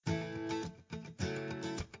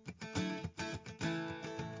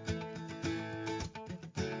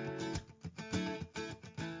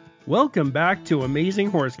Welcome back to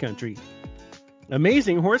Amazing Horse Country.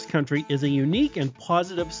 Amazing Horse Country is a unique and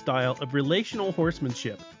positive style of relational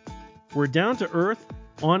horsemanship. We're down to earth,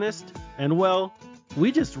 honest, and well,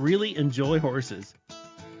 we just really enjoy horses.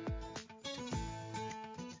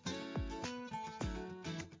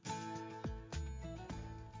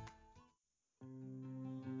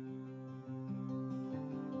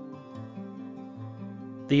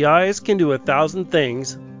 The eyes can do 1,000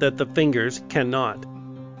 things that the fingers cannot.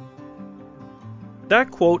 That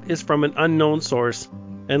quote is from an unknown source,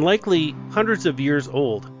 and likely hundreds of years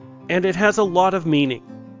old, and it has a lot of meaning.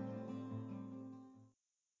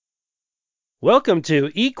 Welcome to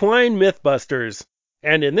Equine Mythbusters,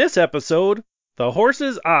 and in this episode, the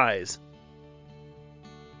horse's eyes.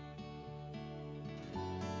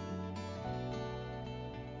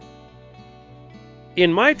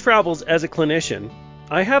 In my travels as a clinician,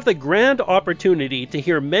 I have the grand opportunity to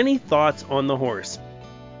hear many thoughts on the horse.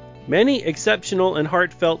 Many exceptional and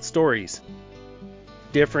heartfelt stories.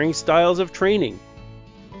 Differing styles of training.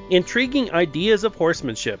 Intriguing ideas of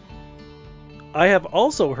horsemanship. I have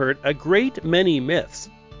also heard a great many myths.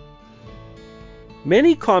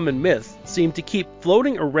 Many common myths seem to keep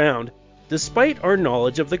floating around despite our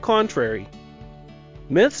knowledge of the contrary.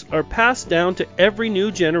 Myths are passed down to every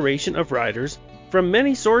new generation of riders from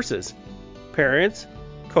many sources: parents,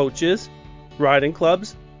 coaches, riding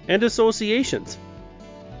clubs, and associations.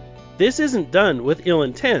 This isn't done with ill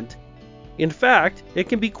intent. In fact, it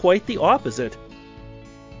can be quite the opposite.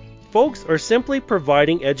 Folks are simply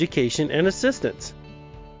providing education and assistance.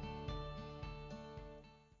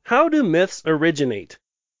 How do myths originate?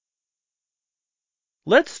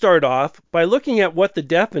 Let's start off by looking at what the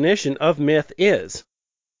definition of myth is.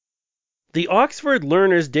 The Oxford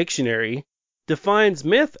Learner's Dictionary defines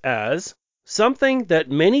myth as something that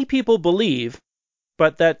many people believe,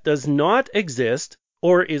 but that does not exist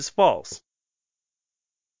or is false.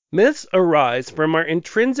 Myths arise from our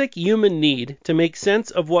intrinsic human need to make sense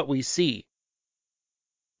of what we see.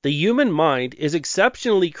 The human mind is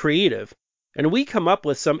exceptionally creative, and we come up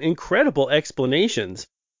with some incredible explanations,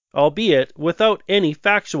 albeit without any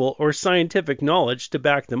factual or scientific knowledge to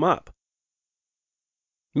back them up.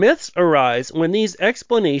 Myths arise when these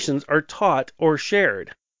explanations are taught or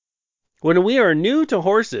shared. When we are new to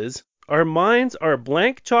horses, our minds are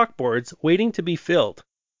blank chalkboards waiting to be filled.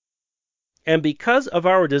 And because of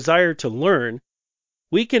our desire to learn,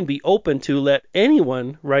 we can be open to let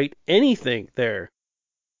anyone write anything there.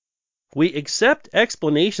 We accept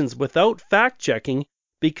explanations without fact-checking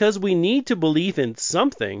because we need to believe in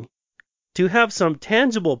something, to have some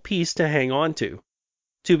tangible piece to hang on to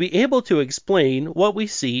be able to explain what we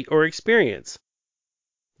see or experience.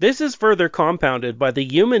 This is further compounded by the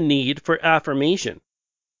human need for affirmation.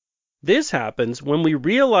 This happens when we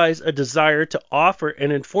realize a desire to offer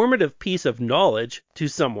an informative piece of knowledge to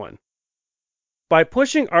someone. By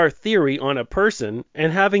pushing our theory on a person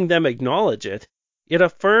and having them acknowledge it, it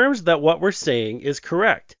affirms that what we're saying is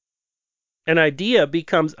correct. An idea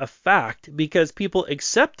becomes a fact because people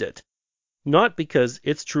accept it, not because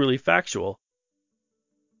it's truly factual.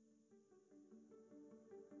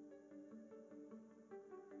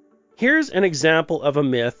 Here's an example of a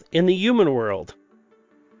myth in the human world.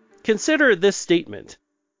 Consider this statement.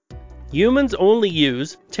 Humans only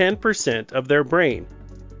use 10% of their brain.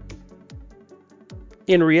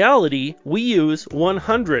 In reality, we use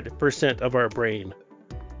 100% of our brain.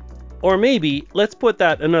 Or maybe, let's put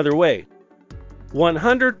that another way.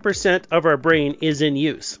 100% of our brain is in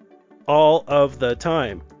use, all of the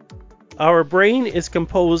time. Our brain is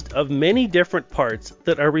composed of many different parts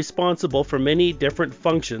that are responsible for many different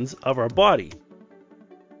functions of our body.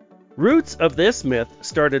 Roots of this myth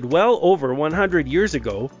started well over 100 years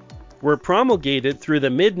ago, were promulgated through the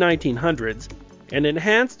mid-1900s, and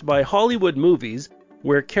enhanced by Hollywood movies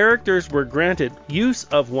where characters were granted use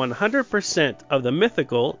of 100% of the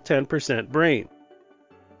mythical 10% brain.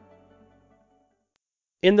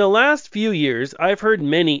 In the last few years, I've heard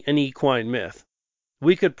many an equine myth.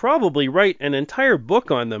 We could probably write an entire book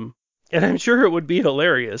on them, and I'm sure it would be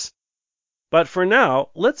hilarious. But for now,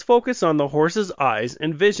 let's focus on the horse's eyes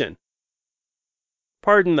and vision.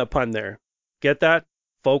 Pardon the pun there. Get that?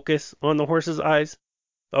 Focus on the horse's eyes?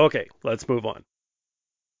 Okay, let's move on.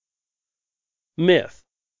 Myth.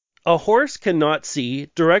 A horse cannot see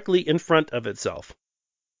directly in front of itself.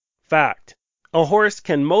 Fact. A horse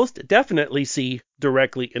can most definitely see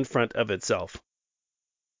directly in front of itself.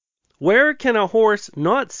 Where can a horse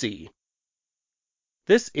not see?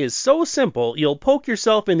 This is so simple you'll poke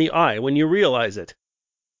yourself in the eye when you realize it.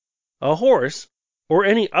 A horse, or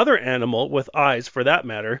any other animal with eyes for that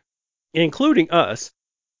matter, including us,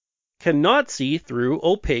 cannot see through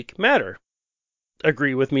opaque matter.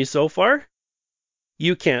 Agree with me so far?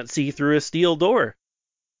 You can't see through a steel door.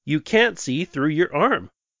 You can't see through your arm.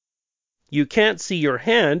 You can't see your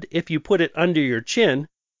hand if you put it under your chin,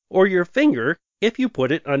 or your finger if you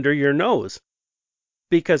put it under your nose,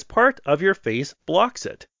 because part of your face blocks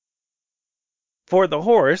it. For the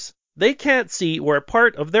horse, they can't see where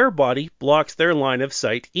part of their body blocks their line of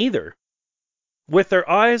sight either. With their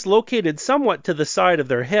eyes located somewhat to the side of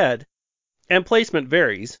their head, and placement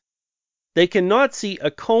varies, they cannot see a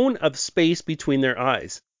cone of space between their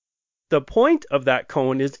eyes. The point of that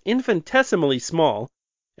cone is infinitesimally small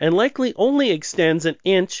and likely only extends an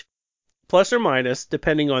inch, plus or minus,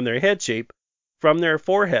 depending on their head shape, from their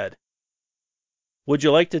forehead. Would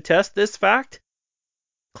you like to test this fact?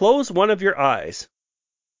 Close one of your eyes.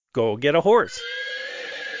 Go get a horse.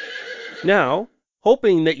 Now,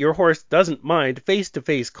 hoping that your horse doesn't mind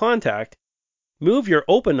face-to-face contact, move your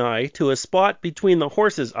open eye to a spot between the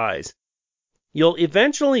horse's eyes. You'll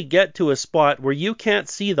eventually get to a spot where you can't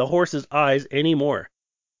see the horse's eyes anymore,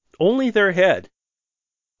 only their head.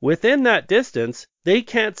 Within that distance, they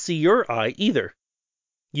can't see your eye either.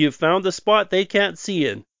 You've found the spot they can't see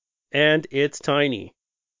in, and it's tiny.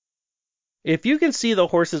 If you can see the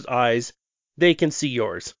horse's eyes, they can see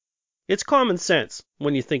yours. It's common sense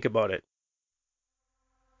when you think about it.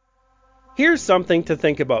 Here's something to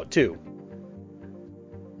think about too.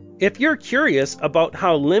 If you're curious about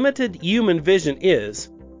how limited human vision is,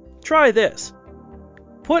 try this.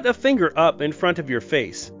 Put a finger up in front of your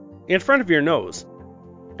face, in front of your nose,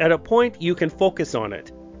 at a point you can focus on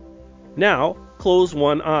it. Now, close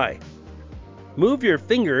one eye. Move your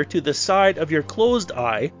finger to the side of your closed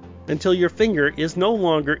eye until your finger is no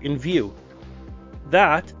longer in view.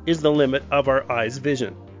 That is the limit of our eye's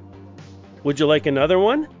vision. Would you like another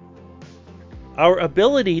one? Our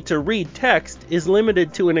ability to read text is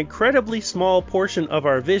limited to an incredibly small portion of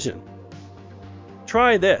our vision.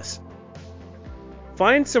 Try this.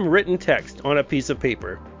 Find some written text on a piece of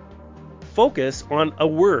paper. Focus on a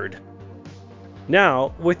word.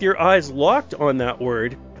 Now, with your eyes locked on that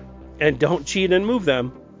word, and don't cheat and move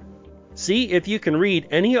them, see if you can read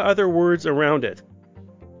any other words around it.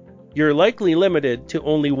 You're likely limited to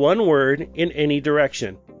only one word in any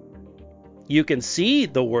direction. You can see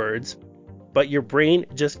the words, but your brain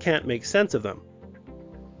just can't make sense of them.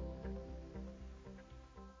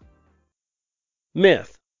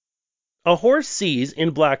 Myth. A horse sees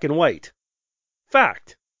in black and white.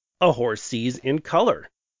 Fact. A horse sees in color.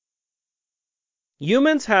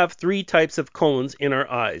 Humans have 3 types of cones in our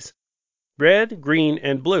eyes: red, green,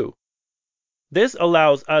 and blue. This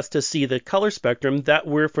allows us to see the color spectrum that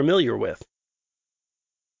we're familiar with.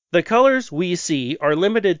 The colors we see are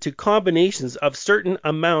limited to combinations of certain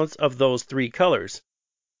amounts of those 3 colors.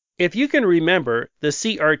 If you can remember the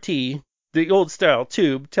CRT, the old-style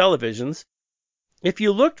tube televisions, if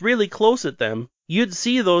you looked really close at them, you'd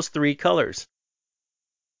see those 3 colors.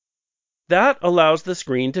 That allows the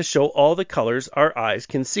screen to show all the colors our eyes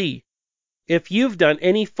can see. If you've done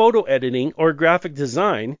any photo editing or graphic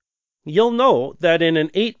design, you'll know that in an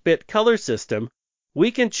 8-bit color system,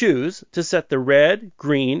 we can choose to set the red,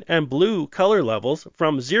 green, and blue color levels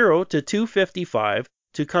from 0 to 255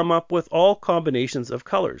 to come up with all combinations of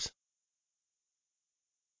colors.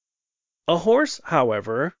 A horse,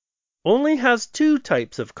 however, only has 2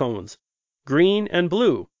 types of cones, green and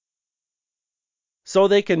blue. So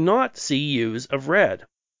they cannot see hues of red.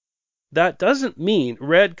 That doesn't mean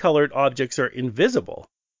red-colored objects are invisible.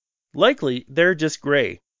 Likely, they're just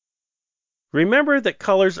gray. Remember that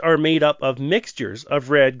colors are made up of mixtures of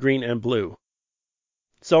red, green, and blue.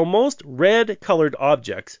 So most red-colored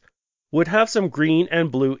objects would have some green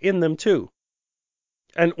and blue in them too.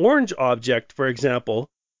 An orange object, for example,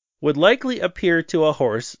 would likely appear to a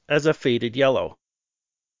horse as a faded yellow.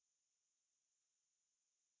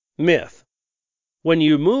 Myth. When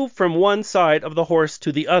you move from one side of the horse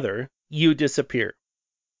to the other, you disappear.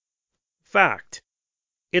 Fact.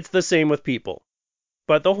 It's the same with people,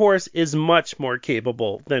 but the horse is much more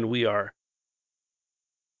capable than we are.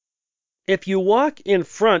 If you walk in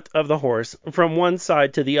front of the horse from one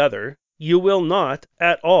side to the other, you will not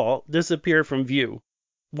at all disappear from view.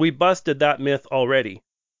 We busted that myth already.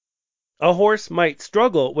 A horse might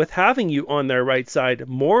struggle with having you on their right side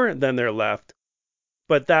more than their left,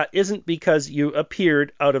 but that isn't because you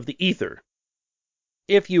appeared out of the ether.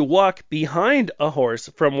 If you walk behind a horse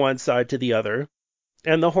from one side to the other,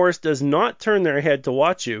 and the horse does not turn their head to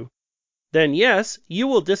watch you, then yes, you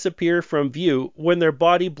will disappear from view when their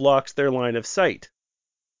body blocks their line of sight.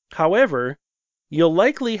 However, you'll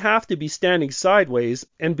likely have to be standing sideways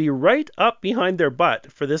and be right up behind their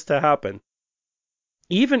butt for this to happen.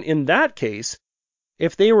 Even in that case,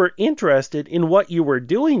 if they were interested in what you were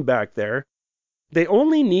doing back there, they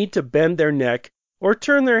only need to bend their neck or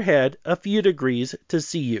turn their head a few degrees to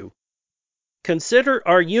see you. Consider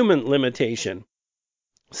our human limitation.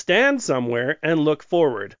 Stand somewhere and look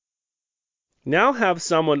forward. Now have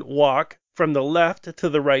someone walk from the left to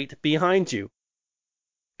the right behind you.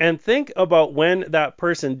 And think about when that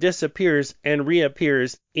person disappears and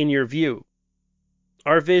reappears in your view.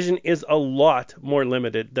 Our vision is a lot more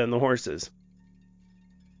limited than the horse's.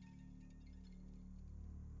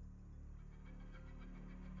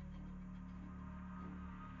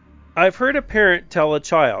 I've heard a parent tell a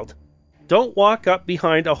child, "Don't walk up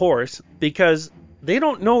behind a horse because they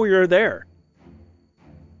don't know you're there."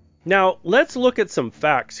 Now, let's look at some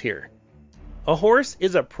facts here. A horse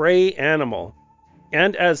is a prey animal,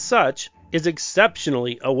 and as such, is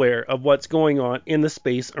exceptionally aware of what's going on in the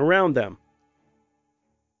space around them,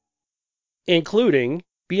 including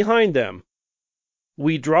behind them.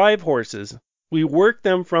 We drive horses. We work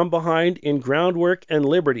them from behind in groundwork and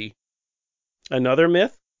liberty. Another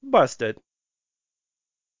myth? Busted.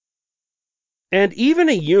 And even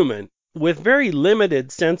a human with very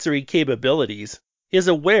limited sensory capabilities is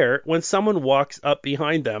aware when someone walks up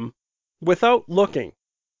behind them without looking.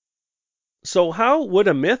 So how would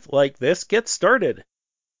a myth like this get started?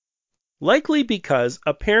 Likely because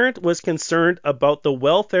a parent was concerned about the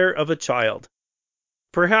welfare of a child,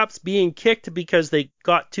 perhaps being kicked because they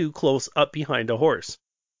got too close up behind a horse.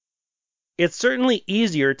 It's certainly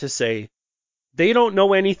easier to say, "They don't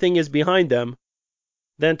know anything is behind them,"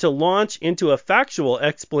 than to launch into a factual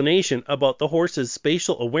explanation about the horse's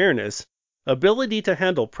spatial awareness, ability to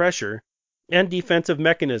handle pressure, and defensive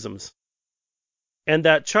mechanisms. And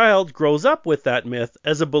that child grows up with that myth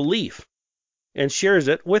as a belief and shares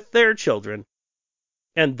it with their children.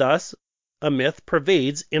 And thus, a myth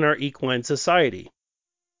pervades in our equine society.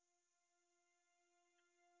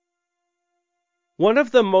 One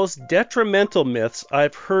of the most detrimental myths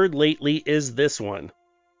I've heard lately is this one.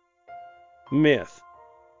 Myth: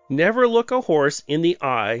 never look a horse in the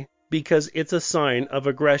eye because it's a sign of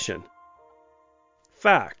aggression.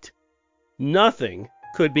 Fact: nothing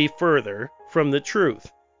could be further from the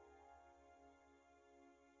truth.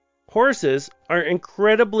 Horses are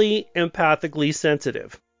incredibly empathically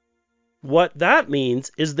sensitive. What that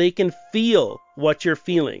means is they can feel what you're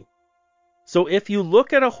feeling. So if you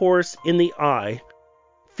look at a horse in the eye,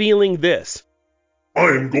 feeling this, "I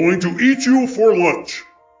am going to eat you for lunch,"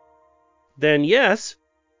 then yes,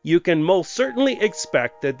 you can most certainly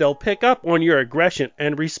expect that they'll pick up on your aggression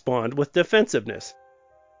and respond with defensiveness.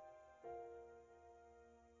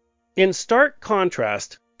 In stark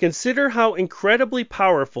contrast, consider how incredibly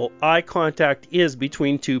powerful eye contact is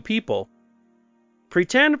between two people.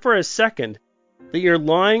 Pretend for a second that you're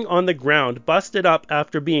lying on the ground busted up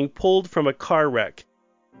after being pulled from a car wreck.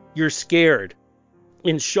 You're scared,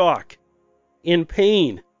 in shock, in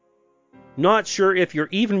pain, not sure if you're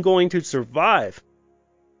even going to survive.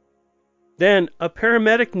 Then a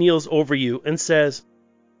paramedic kneels over you and says,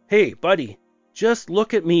 "Hey, buddy, just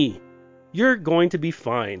look at me. You're going to be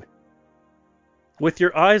fine." With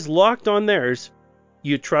your eyes locked on theirs,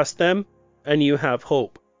 you trust them and you have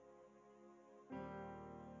hope.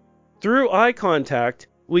 Through eye contact,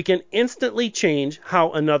 we can instantly change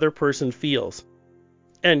how another person feels.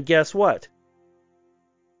 And guess what?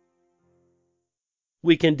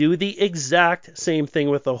 We can do the exact same thing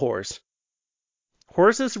with a horse.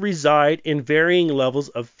 Horses reside in varying levels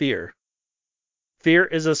of fear. Fear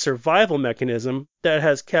is a survival mechanism that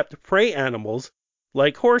has kept prey animals,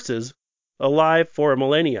 like horses, alive for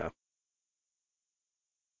millennia.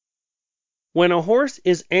 When a horse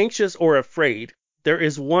is anxious or afraid, there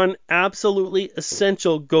is one absolutely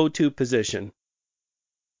essential go-to position,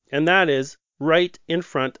 and that is right in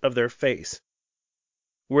front of their face,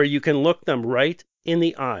 where you can look them right in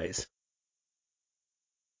the eyes.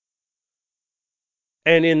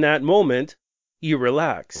 And in that moment, you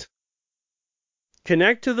relax.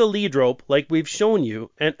 Connect to the lead rope like we've shown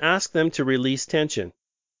you and ask them to release tension,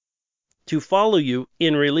 to follow you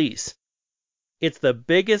in release. It's the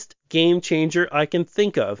biggest game changer I can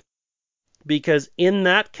think of, because in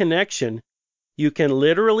that connection, you can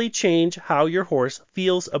literally change how your horse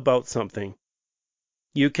feels about something.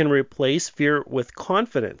 You can replace fear with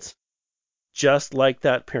confidence, just like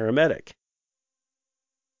that paramedic.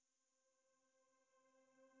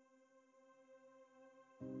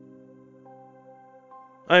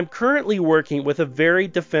 I'm currently working with a very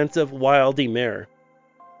defensive wildy mare.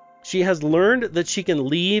 She has learned that she can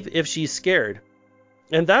leave if she's scared,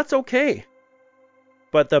 and that's okay.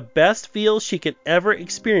 But the best feel she can ever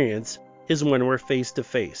experience is when we're face to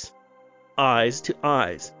face. eyes to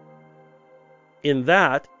eyes. In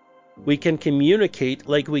that, we can communicate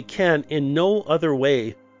like we can in no other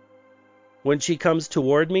way. When she comes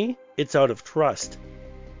toward me, it's out of trust,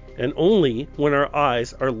 and only when our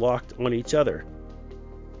eyes are locked on each other.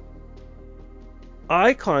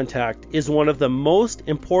 Eye contact is one of the most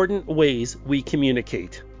important ways we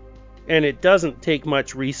communicate, and it doesn't take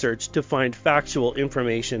much research to find factual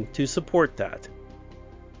information to support that.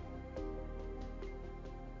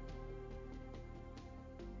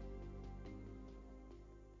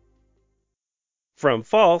 From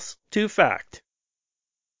false to fact.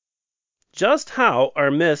 Just how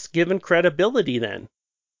are myths given credibility then?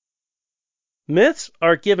 Myths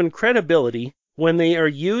are given credibility when they are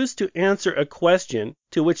used to answer a question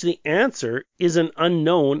to which the answer is an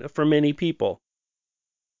unknown for many people.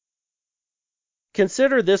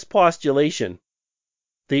 Consider this postulation.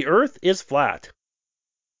 The earth is flat.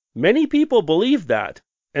 Many people believe that,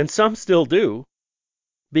 and some still do,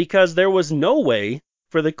 because there was no way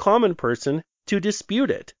for the common person to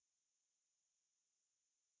dispute it.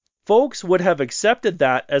 Folks would have accepted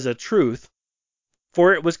that as a truth,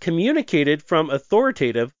 for it was communicated from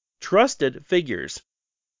authoritative, trusted figures.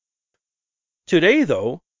 Today,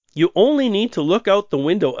 though, you only need to look out the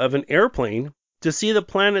window of an airplane to see the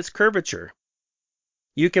planet's curvature.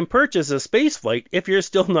 You can purchase a spaceflight if you're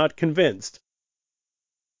still not convinced.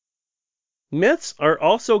 Myths are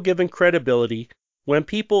also given credibility when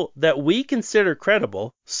people that we consider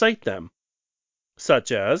credible cite them,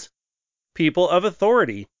 such as people of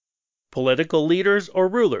authority, political leaders or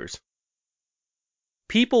rulers.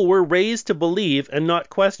 People we're raised to believe and not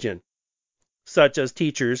question, such as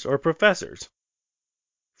teachers or professors.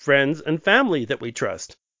 Friends and family that we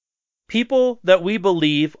trust. People that we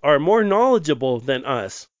believe are more knowledgeable than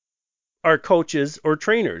us, our coaches or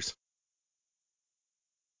trainers.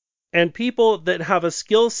 And people that have a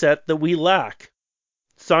skill set that we lack,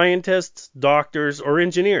 scientists, doctors, or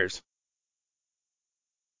engineers.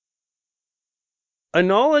 A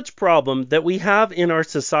knowledge problem that we have in our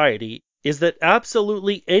society is that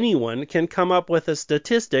absolutely anyone can come up with a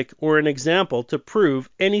statistic or an example to prove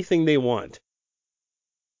anything they want.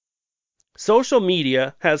 Social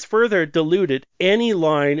media has further diluted any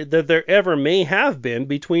line that there ever may have been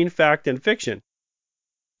between fact and fiction.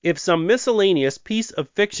 If some miscellaneous piece of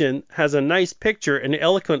fiction has a nice picture and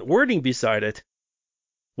eloquent wording beside it,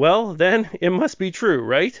 well, then it must be true,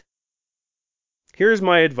 right? Here's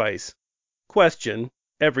my advice. Question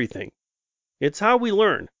everything. It's how we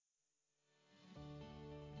learn.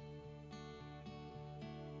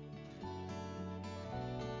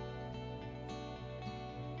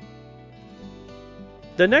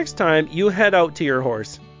 The next time you head out to your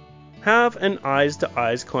horse, have an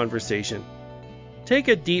eyes-to-eyes conversation. Take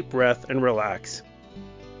a deep breath and relax,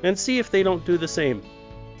 and see if they don't do the same.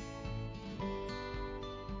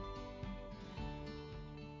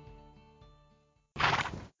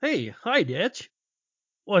 Hey, hi, Ditch.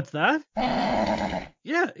 What's that?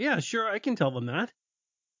 Yeah, sure, I can tell them that.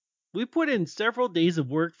 We put in several days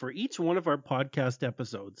of work for each one of our podcast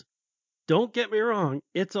episodes. Don't get me wrong,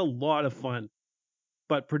 it's a lot of fun.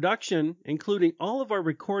 But production, including all of our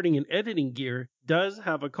recording and editing gear, does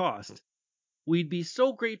have a cost. We'd be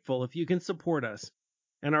so grateful if you can support us,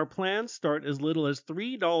 and our plans start as little as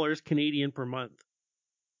 $3 Canadian per month.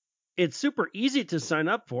 It's super easy to sign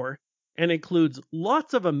up for, and includes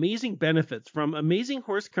lots of amazing benefits from Amazing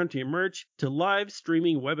Horse Country merch to live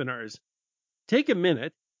streaming webinars. Take a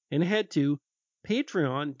minute and head to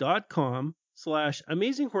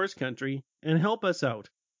patreon.com/AmazingHorseCountry and help us out.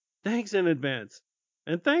 Thanks in advance.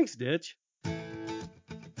 And thanks, Ditch.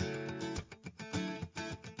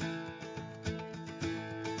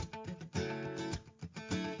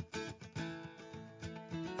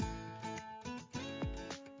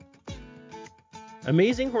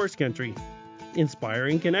 Amazing Horse Country.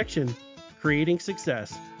 Inspiring connection. Creating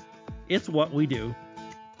success. It's what we do.